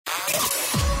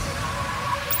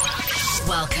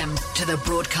Welcome to the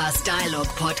Broadcast Dialogue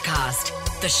Podcast,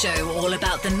 the show all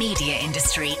about the media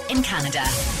industry in Canada.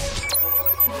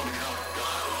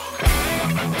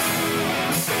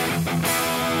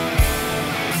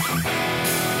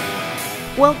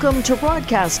 Welcome to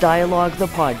Broadcast Dialogue, the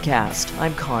podcast.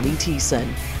 I'm Connie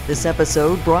Thiessen. This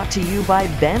episode brought to you by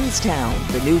Benstown.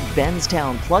 The new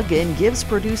Benstown plugin gives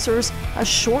producers a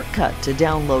shortcut to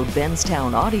download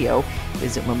Benstown audio.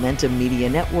 Visit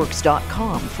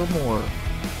MomentumMediaNetworks.com for more.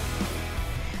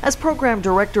 As program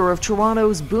director of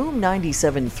Toronto's Boom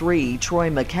 97.3, Troy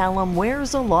McCallum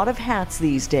wears a lot of hats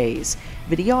these days.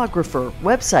 Videographer,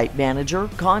 website manager,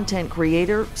 content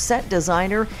creator, set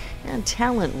designer, and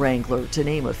talent wrangler, to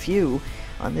name a few.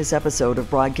 On this episode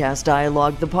of Broadcast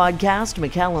Dialogue, the podcast,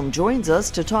 McCallum joins us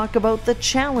to talk about the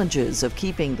challenges of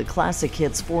keeping the classic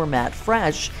hits format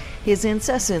fresh, his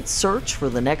incessant search for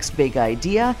the next big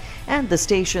idea, and the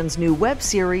station's new web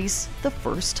series, The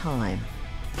First Time.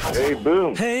 Hey,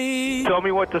 Boom. Hey. Tell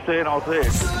me what to say and I'll say it.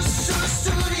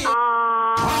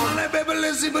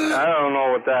 I don't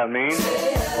know what that means.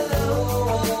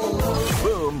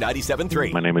 Boom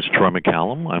 97.3. My name is Troy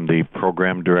McCallum. I'm the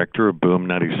program director of Boom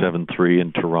 97.3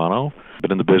 in Toronto.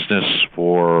 Been in the business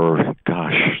for,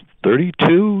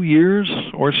 32 years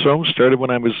or so. Started when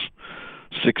I was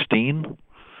 16.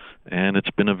 And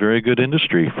it's been a very good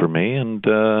industry for me, and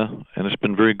it's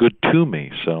been very good to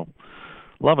me. So,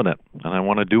 loving it. And I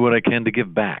want to do what I can to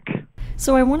give back.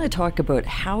 So I want to talk about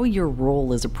how your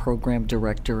role as a program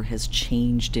director has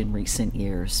changed in recent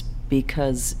years,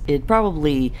 because it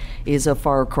probably is a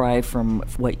far cry from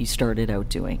what you started out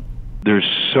doing. There's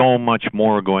so much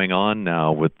more going on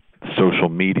now with social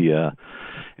media,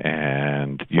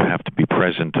 and you have to be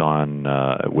present on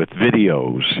with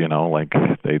videos,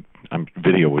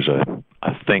 video was a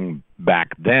thing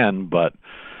back then, but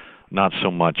not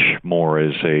so much more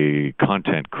as a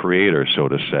content creator, so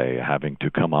to say, having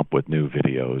to come up with new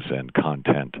videos and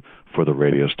content for the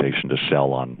radio station to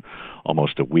sell on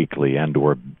almost a weekly and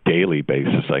or daily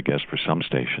basis, I guess, for some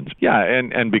stations. Yeah,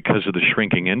 and because of the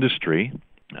shrinking industry,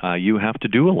 you have to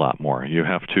do a lot more. You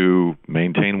have to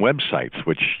maintain websites,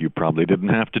 which you probably didn't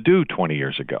have to do 20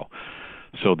 years ago.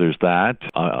 So there's that.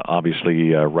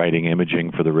 Obviously, writing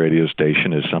imaging for the radio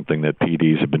station is something that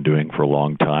PDs have been doing for a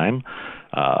long time.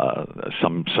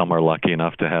 Some are lucky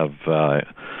enough to have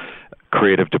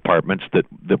creative departments that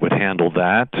would handle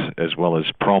that, as well as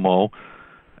promo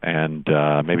and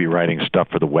maybe writing stuff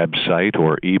for the website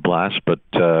or e-blast. But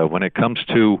when it comes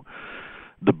to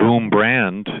the Boom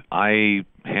brand, I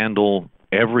handle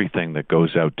everything that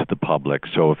goes out to the public.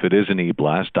 So if it is an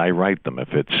e-blast, I write them. If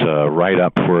it's a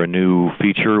write-up for a new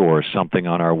feature or something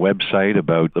on our website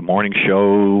about the morning show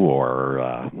or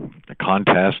a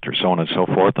contest or so on and so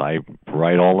forth, I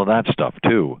write all of that stuff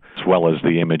too, as well as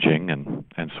the imaging and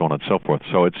so on and so forth.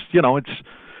 So it's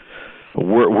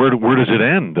where does it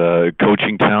end?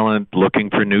 Coaching talent, looking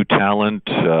for new talent,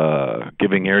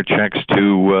 giving air checks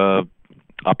to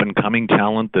up-and-coming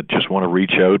talent that just want to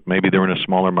reach out. Maybe they're in a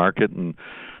smaller market and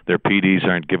their PDs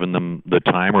aren't giving them the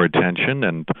time or attention,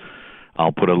 and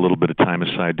I'll put a little bit of time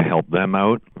aside to help them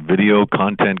out. Video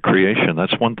content creation,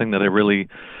 that's one thing that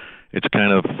it's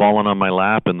kind of fallen on my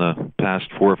lap in the past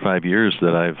 4 or 5 years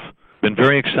that I've been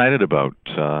very excited about.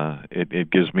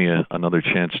 It gives me another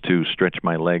chance to stretch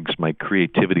my legs, my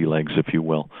creativity legs, if you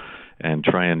will, and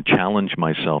try and challenge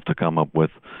myself to come up with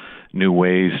new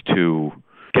ways to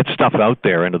get stuff out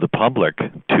there into the public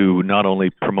to not only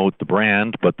promote the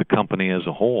brand, but the company as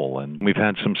a whole. And we've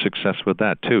had some success with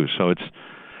that, too. So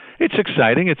it's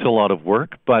exciting. It's a lot of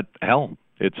work, but hell,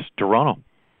 it's Toronto.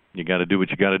 You got to do what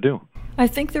you got to do. I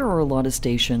think there are a lot of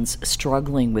stations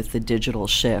struggling with the digital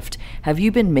shift. Have you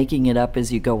been making it up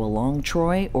as you go along,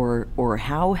 Troy, or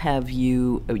how have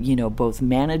you, both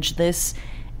managed this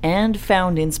and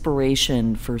found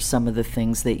inspiration for some of the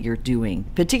things that you're doing?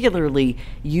 Particularly,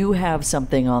 you have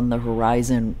something on the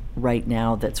horizon right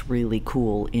now that's really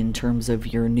cool in terms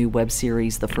of your new web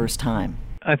series, The First Time.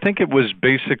 I think it was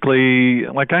basically,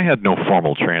 I had no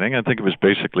formal training. I think it was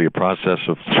basically a process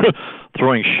of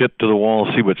throwing shit to the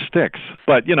wall, see what sticks.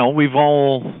 But, we've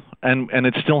all, and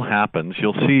it still happens,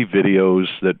 you'll see videos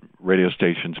that radio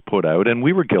stations put out, and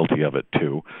we were guilty of it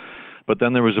too. But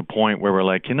then there was a point where we're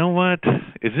like, you know what?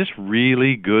 Is this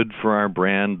really good for our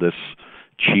brand, this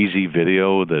cheesy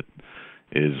video that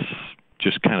is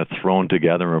just kind of thrown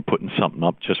together and putting something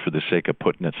up just for the sake of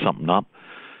putting something up?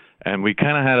 And we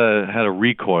kind of had a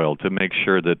recoil to make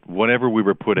sure that whatever we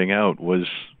were putting out was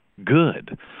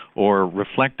good or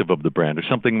reflective of the brand or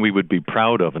something we would be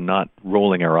proud of and not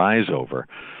rolling our eyes over.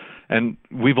 And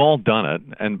we've all done it,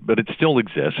 but it still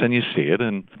exists, and you see it.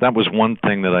 And that was one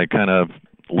thing that I kind of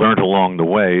learned along the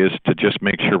way is to just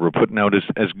make sure we're putting out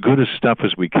as good a stuff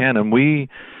as we can. And we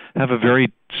have a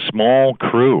very small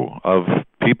crew of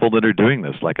people that are doing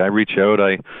this. Like I reach out,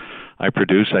 I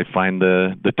produce, I find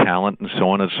the talent and so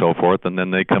on and so forth, and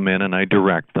then they come in and I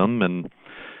direct them. And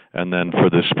then for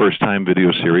this first time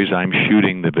video series, I'm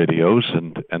shooting the videos,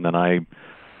 and then I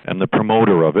am the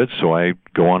promoter of it. So I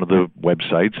go onto the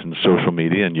websites and social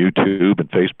media and YouTube and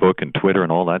Facebook and Twitter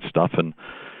and all that stuff and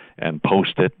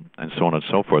post it and so on and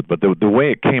so forth. But the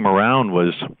way it came around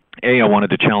was, I wanted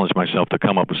to challenge myself to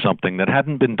come up with something that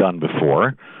hadn't been done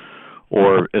before,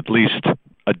 or at least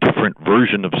a different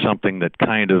version of something that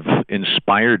kind of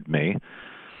inspired me.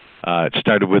 It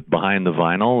started with Behind the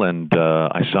Vinyl, and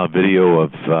I saw a video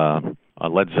of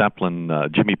Led Zeppelin,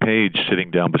 Jimmy Page sitting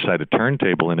down beside a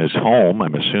turntable in his home,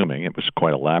 I'm assuming. It was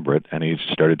quite elaborate, and he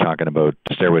started talking about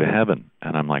Stairway to Heaven.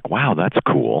 And I'm like, wow, that's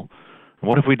cool.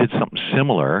 What if we did something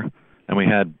similar, and we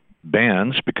had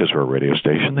bands, because we're a radio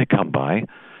station, they come by,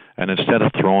 and instead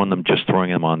of throwing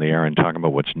them on the air and talking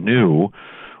about what's new,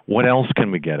 what else can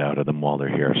we get out of them while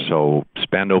they're here? So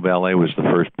Spandau Ballet was the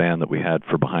first band that we had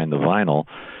for Behind the Vinyl,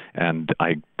 and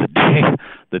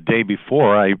the day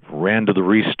before, I ran to the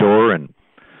Restore and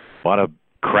bought a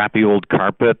crappy old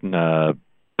carpet and a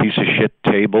piece of shit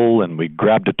table, and we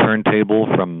grabbed a turntable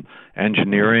from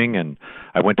engineering, and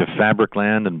I went to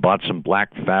Fabricland and bought some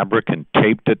black fabric and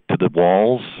taped it to the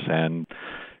walls. And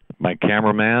my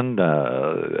cameraman,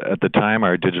 at the time,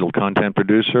 our digital content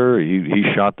producer, he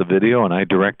shot the video, and I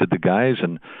directed the guys.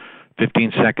 And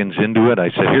 15 seconds into it, I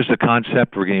said, here's the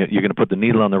concept. You're going to put the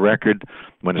needle on the record.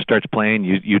 When it starts playing,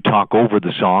 you talk over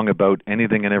the song about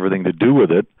anything and everything to do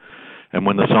with it. And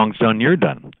when the song's done, you're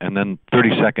done. And then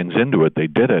 30 seconds into it, they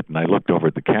did it. And I looked over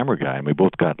at the camera guy, and we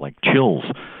both got like chills.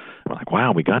 We're like,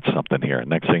 wow, we got something here. And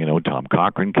next thing you know, Tom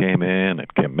Cochran came in,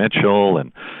 and Kim Mitchell,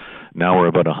 and now we're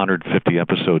about 150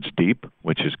 episodes deep,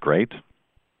 which is great.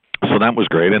 So that was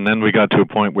great. And then we got to a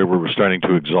point where we were starting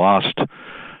to exhaust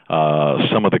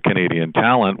some of the Canadian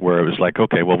talent, where it was like,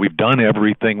 okay, well, we've done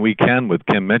everything we can with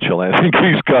Kim Mitchell. I think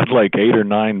he's got like 8 or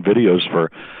 9 videos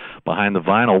for Behind the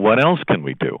Vinyl. What else can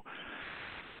we do?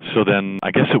 So then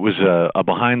I guess it was a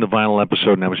Behind the Vinyl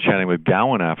episode, and I was chatting with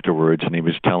Gowan afterwards, and he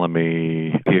was telling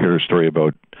me he heard a story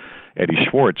about Eddie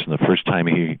Schwartz, and the first time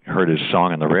he heard his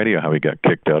song on the radio, how he got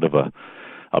kicked out of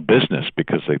a business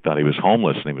because they thought he was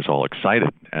homeless, and he was all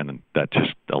excited. And that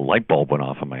just, a light bulb went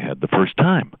off in my head the first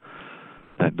time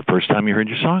you heard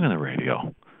your song on the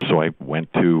radio. So I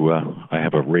went to, I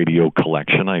have a radio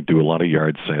collection. I do a lot of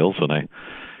yard sales, and I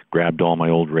grabbed all my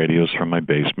old radios from my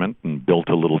basement and built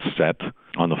a little set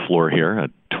on the floor here at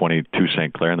 22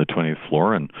 St. Clair on the 20th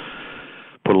floor, and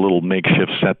put a little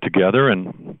makeshift set together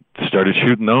and started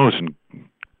shooting those. And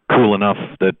cool enough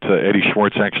that Eddie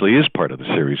Schwartz actually is part of the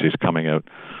series. He's coming out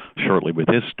shortly with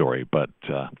his story. But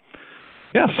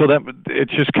yeah, so that it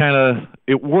just kind of,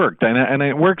 it worked. And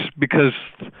it works because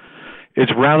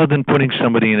it's, rather than putting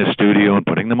somebody in a studio and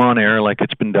putting them on air like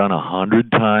it's been done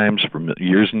 100 times for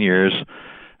years and years,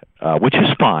 which is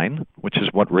fine, which is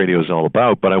what radio is all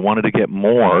about. But I wanted to get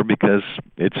more because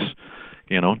it's,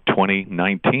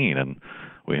 2019, and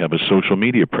we have a social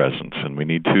media presence, and we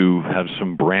need to have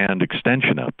some brand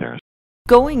extension out there.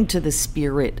 Going to the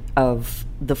spirit of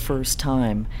the first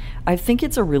time, I think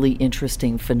it's a really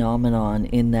interesting phenomenon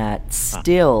in that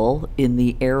still in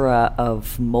the era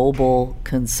of mobile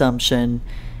consumption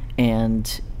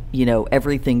and,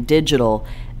 everything digital,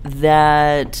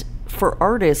 that for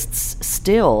artists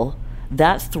still,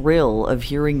 that thrill of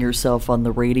hearing yourself on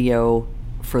the radio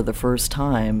for the first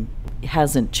time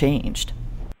hasn't changed.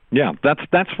 Yeah,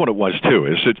 that's what it was too.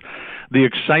 Is it the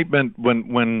excitement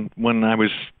when I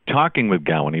was talking with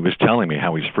Gowan, he was telling me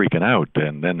how he's freaking out,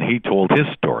 and then he told his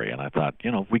story, and I thought,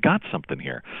 we got something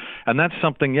here. And that's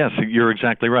something, yes, you're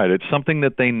exactly right. It's something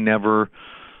that they never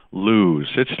lose.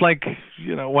 It's like,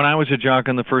 when I was a jock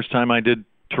and the first time I did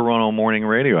Toronto morning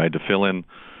radio, I had to fill in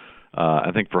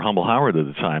I think for Humble Howard at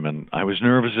the time, and I was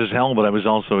nervous as hell, but I was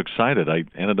also excited. I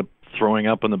ended up throwing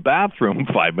up in the bathroom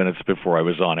 5 minutes before I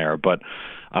was on air, but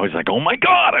I was like, oh my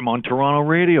God, I'm on Toronto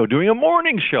radio doing a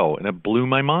morning show, and it blew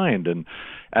my mind. And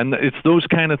it's those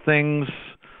kind of things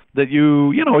that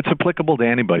it's applicable to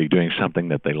anybody doing something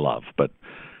that they love. But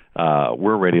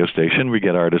we're a radio station, we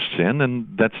get artists in, and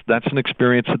that's an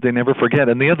experience that they never forget.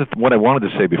 And the other what I wanted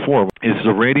to say before is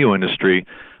the radio industry.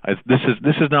 This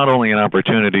is not only an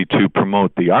opportunity to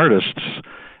promote the artists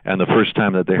and the first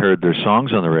time that they heard their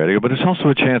songs on the radio, but it's also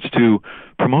a chance to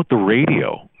promote the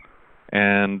radio.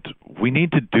 And we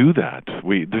need to do that.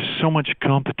 There's so much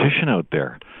competition out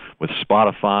there with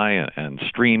Spotify and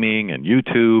streaming and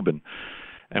YouTube,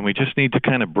 and we just need to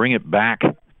kind of bring it back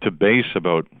to base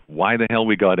about why the hell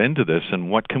we got into this and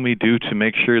what can we do to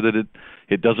make sure that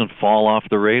it doesn't fall off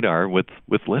the radar with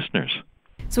listeners.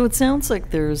 So it sounds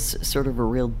like there's sort of a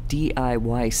real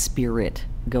DIY spirit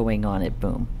going on at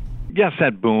Boom. Yes,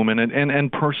 at Boom,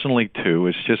 and personally too.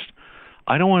 It's just,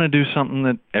 I don't want to do something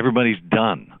that everybody's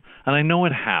done. And I know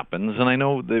it happens, and I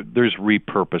know that there's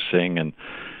repurposing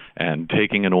and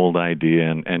taking an old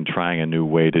idea and trying a new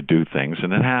way to do things,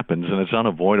 and it happens, and it's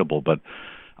unavoidable, but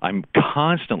I'm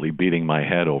constantly beating my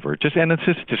head over it. And it's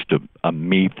just a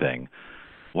me thing.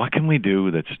 What can we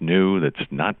do that's new, that's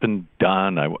not been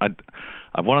done? I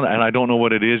want to, and I don't know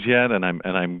what it is yet, and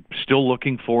I'm still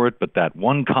looking for it. But that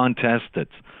one contest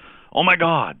that's, oh my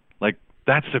God, like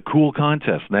that's a cool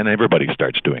contest. And then everybody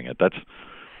starts doing it.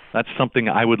 That's something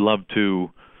I would love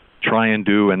to try and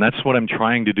do, and that's what I'm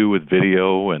trying to do with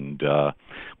video and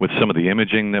with some of the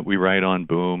imaging that we write on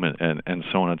Boom and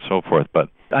so on and so forth. But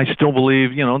I still believe,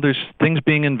 there's things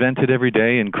being invented every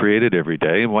day and created every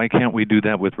day. Why can't we do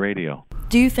that with radio?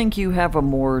 Do you think you have a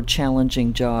more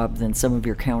challenging job than some of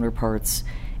your counterparts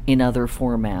in other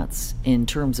formats in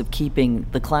terms of keeping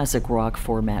the classic rock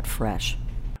format fresh?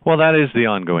 Well, that is the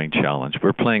ongoing challenge.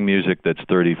 We're playing music that's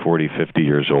 30, 40, 50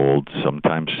 years old,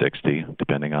 sometimes 60,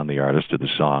 depending on the artist or the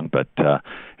song, but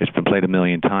it's been played a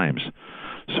million times.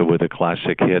 So with a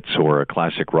classic hits or a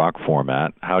classic rock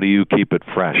format, how do you keep it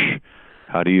fresh?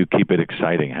 How do you keep it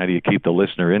exciting? How do you keep the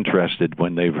listener interested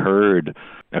when they've heard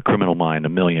A Criminal Mind a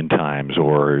million times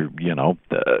or,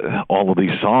 all of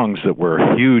these songs that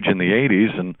were huge in the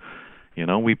 80s and,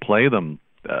 we play them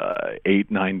 8,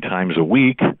 9 times a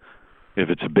week. If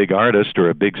it's a big artist or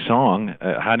a big song,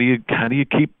 how do you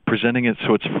keep presenting it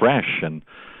so it's fresh? And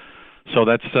so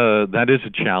that is a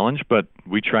challenge, but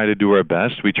we try to do our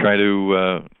best. We try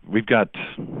to we've got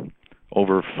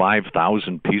over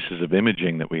 5,000 pieces of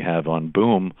imaging that we have on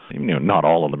Boom. Not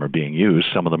all of them are being used.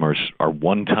 Some of them are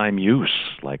one-time use.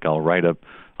 Like I'll write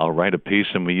a piece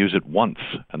and we use it once,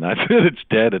 and that's it. It's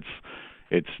dead.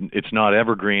 It's not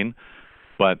evergreen.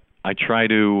 But I try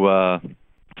to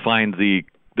find the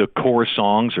core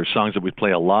songs or songs that we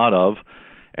play a lot of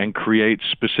and create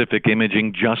specific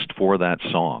imaging just for that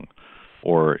song.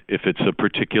 Or if it's a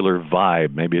particular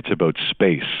vibe, maybe it's about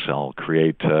space, I'll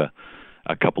create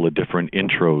a couple of different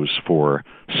intros for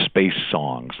space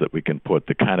songs that we can put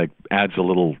that kind of adds a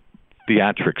little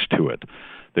theatrics to it,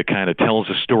 that kind of tells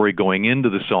a story going into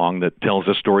the song that tells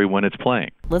a story when it's playing.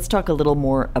 Let's talk a little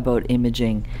more about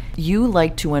imaging. You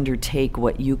like to undertake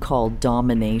what you call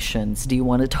dominations. Do you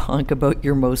want to talk about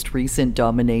your most recent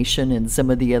domination and some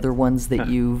of the other ones that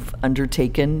you've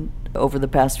undertaken over the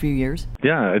past few years?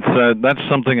 Yeah, it's that's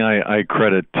something I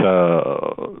credit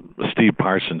Steve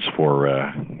Parsons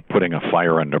for putting a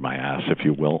fire under my ass, if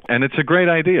you will. And it's a great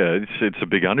idea. It's a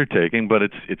big undertaking, but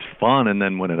it's fun. And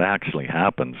then when it actually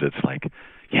happens, it's like,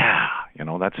 yeah,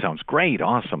 that sounds great,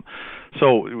 awesome.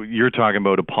 So you're talking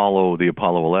about the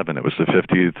Apollo 11. It was the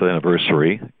 50th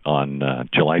anniversary on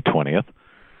July 20th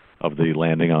of the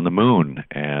landing on the moon,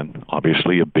 and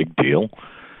obviously a big deal.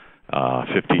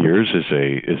 50 years is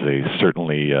a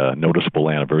certainly noticeable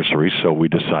anniversary, so we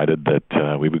decided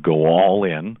that we would go all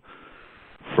in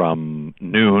from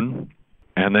noon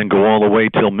and then go all the way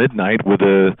till midnight, with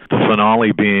the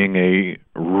finale being a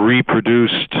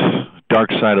reproduced Dark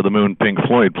Side of the Moon Pink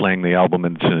Floyd playing the album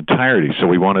in its entirety. So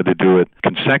we wanted to do it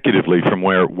consecutively from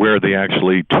where they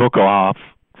actually took off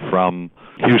from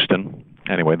Houston.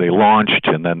 Anyway, they launched,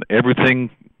 and then everything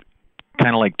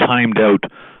kind of like timed out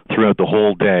throughout the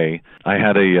whole day. I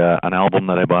had an album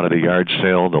that I bought at a yard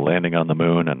sale, The Landing on the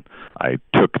Moon, and I've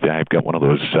got one of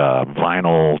those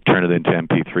vinyl, turn it into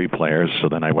MP3 players, so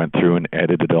then I went through and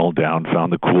edited it all down,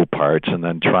 found the cool parts, and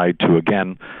then tried to,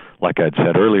 again, like I'd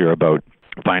said earlier, about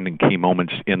finding key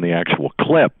moments in the actual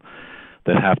clip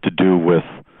that have to do with,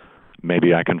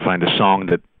 maybe I can find a song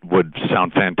that would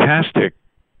sound fantastic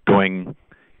going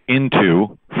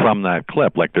into from that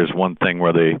clip. Like there's one thing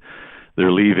where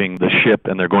they're leaving the ship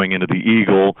and they're going into the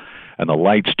Eagle, and the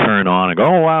lights turn on and go,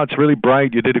 oh wow, it's really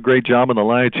bright, you did a great job on the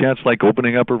lights. Yeah, it's like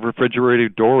opening up a refrigerator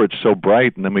door, it's so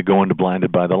bright. And then we go into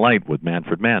Blinded by the Light with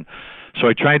Manfred Mann. So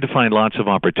I tried to find lots of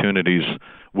opportunities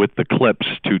with the clips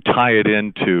to tie it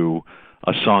into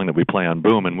a song that we play on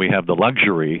Boom, and we have the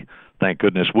luxury, thank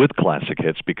goodness, with classic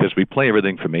hits, because we play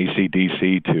everything from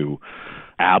AC/DC to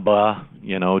ABBA,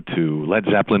 to Led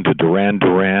Zeppelin to Duran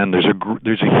Duran.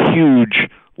 There's a huge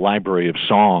library of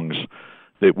songs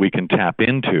that we can tap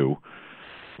into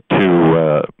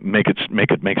to make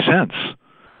it make sense.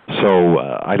 So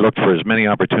I looked for as many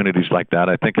opportunities like that.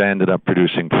 I think I ended up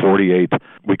producing 48,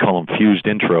 we call them fused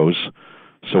intros,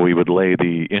 So we would lay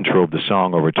the intro of the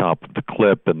song over top of the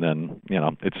clip, and then,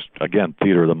 it's, again,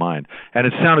 theater of the mind. And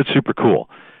it sounded super cool.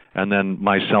 And then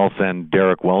myself and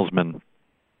Derek Welsman,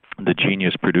 the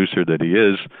genius producer that he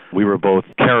is, we were both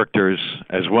characters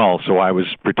as well. So I was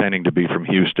pretending to be from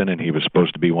Houston, and he was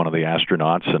supposed to be one of the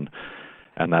astronauts,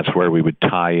 and that's where we would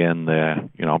tie in the,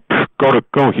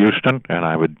 go Houston, and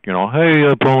I would, hey,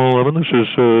 Apollo 11, this is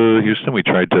Houston. We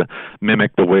tried to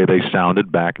mimic the way they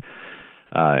sounded back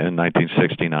in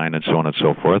 1969 and so on and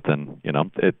so forth, and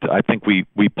I think we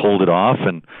pulled it off,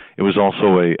 and it was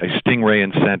also a Stingray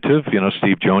incentive.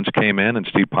 Steve Jones came in and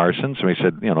Steve Parsons, and we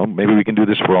said, maybe we can do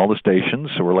this for all the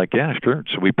stations. So we're like, yeah, sure.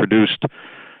 So we produced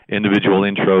individual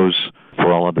intros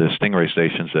for all of the Stingray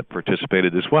stations that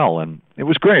participated as well, and it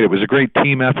was great. It was a great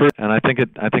team effort, and I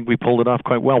think we pulled it off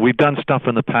quite well. We've done stuff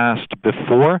in the past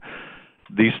before.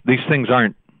 These things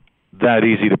aren't that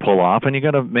easy to pull off, and you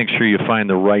got to make sure you find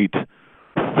the right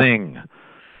thing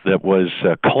that was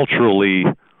culturally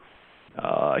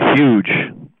huge,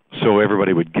 so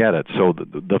everybody would get it. So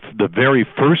the very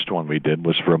first one we did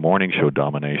was for a morning show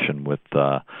domination with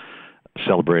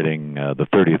celebrating the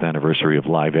 30th anniversary of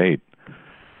Live 8,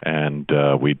 and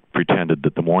we pretended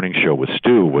that the morning show with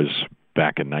Stu was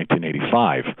back in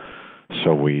 1985.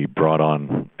 So we brought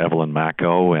on Evelyn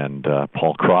Macco and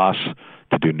Paul Cross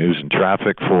to do news and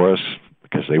traffic for us,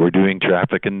 because they were doing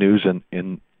traffic and news in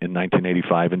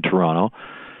 1985 in Toronto.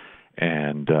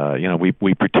 And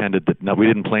we pretended that we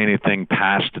didn't play anything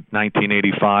past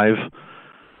 1985.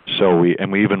 So we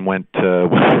even went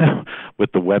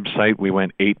with the website. We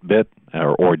went 8-bit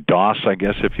or DOS, I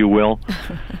guess, if you will.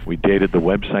 We dated the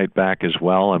website back as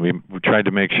well, and we tried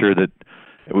to make sure that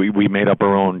we made up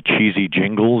our own cheesy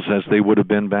jingles as they would have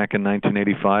been back in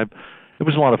 1985. It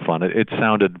was a lot of fun. It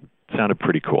sounded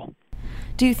pretty cool.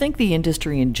 Do you think the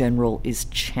industry in general is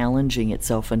challenging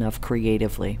itself enough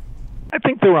creatively? I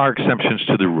think there are exceptions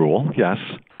to the rule, yes.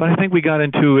 But I think we got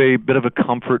into a bit of a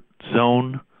comfort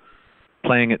zone,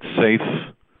 playing it safe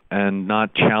and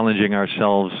not challenging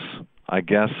ourselves, I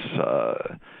guess,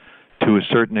 to a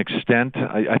certain extent.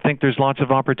 I think there's lots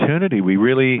of opportunity. We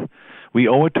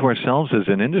owe it to ourselves as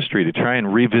an industry to try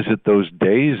and revisit those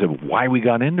days of why we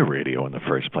got into radio in the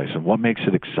first place and what makes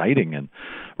it exciting. And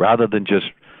rather than just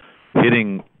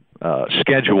hitting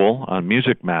schedule on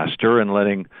Music Master and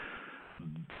letting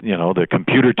the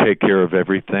computer take care of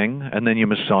everything, and then you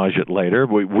massage it later.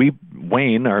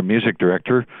 Wayne, our music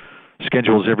director,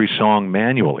 schedules every song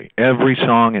manually. Every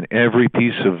song and every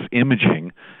piece of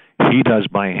imaging he does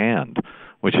by hand,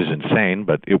 which is insane,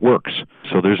 but it works.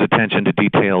 So there's attention to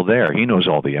detail there. He knows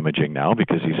all the imaging now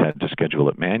because he's had to schedule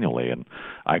it manually, and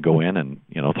I go in and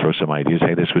throw some ideas.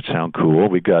 Hey, this would sound cool.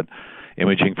 We've got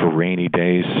imaging for rainy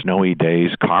days, snowy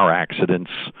days, car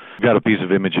accidents. We've got a piece of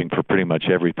imaging for pretty much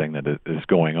everything that is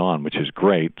going on, which is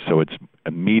great. So it's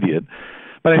immediate.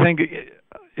 But I think,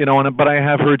 but I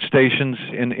have heard stations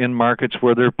in markets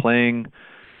where they're playing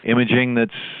imaging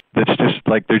that's just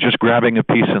like they're just grabbing a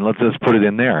piece and let's put it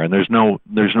in there, and there's no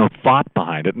thought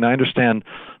behind it. And I understand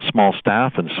small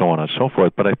staff and so on and so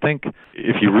forth, but I think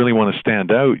if you really want to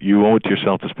stand out, you owe it to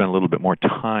yourself to spend a little bit more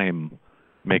time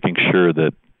making sure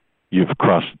that you've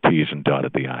crossed the T's and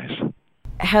dotted the I's.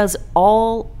 Has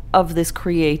all of this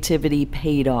creativity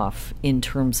paid off in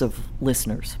terms of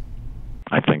listeners?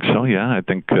 I think so, yeah. I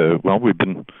think,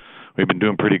 we've been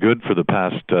doing pretty good for the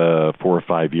past 4 or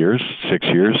 5 years, 6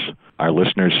 years. Our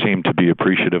listeners seem to be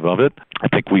appreciative of it. I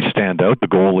think we stand out. The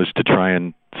goal is to try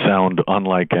and sound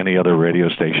unlike any other radio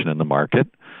station in the market,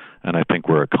 and I think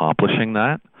we're accomplishing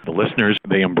that. The listeners,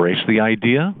 they embrace the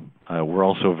idea. We're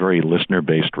also a very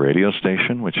listener-based radio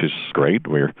station, which is great.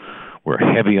 We're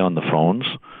heavy on the phones,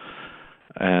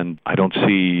 and I don't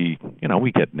see,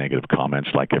 we get negative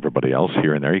comments like everybody else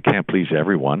here and there. You can't please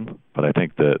everyone, but I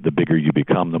think the bigger you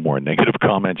become, the more negative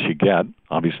comments you get,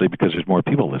 obviously because there's more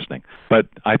people listening. But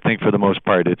I think for the most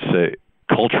part, it's a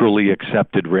culturally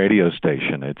accepted radio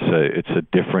station. It's a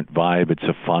different vibe. It's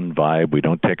a fun vibe. We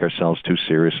don't take ourselves too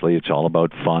seriously. It's all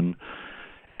about fun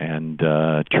and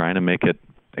trying to make it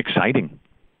exciting,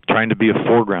 trying to be a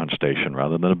foreground station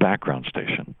rather than a background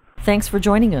station. Thanks for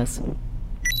joining us.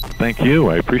 Thank you.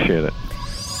 I appreciate it.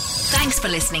 Thanks for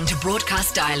listening to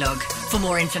Broadcast Dialogue. For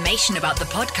more information about the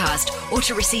podcast or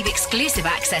to receive exclusive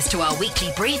access to our weekly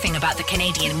briefing about the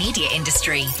Canadian media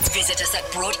industry, visit us at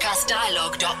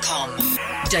broadcastdialogue.com.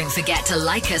 Don't forget to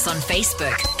like us on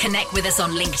Facebook, connect with us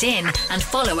on LinkedIn, and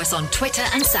follow us on Twitter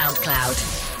and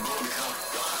SoundCloud.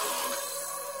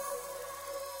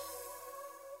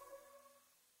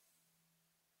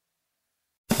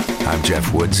 I'm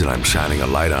Jeff Woods, and I'm shining a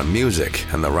light on music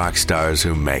and the rock stars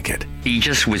who make it. He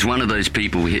just was one of those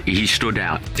people, he stood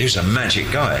out. He was a magic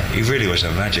guy. He really was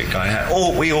a magic guy.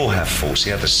 We all have faults. He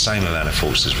had the same amount of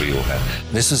faults as we all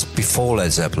have. This was before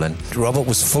Led Zeppelin. Robert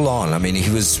was full on. I mean, he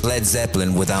was Led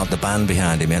Zeppelin without the band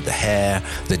behind him. He had the hair,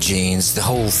 the jeans, the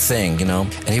whole thing, you know.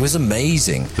 And he was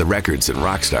amazing. The Records and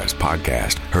Rockstars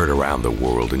podcast, heard around the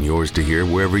world and yours to hear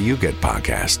wherever you get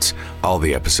podcasts. All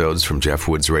the episodes from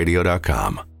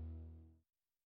JeffWoodsRadio.com.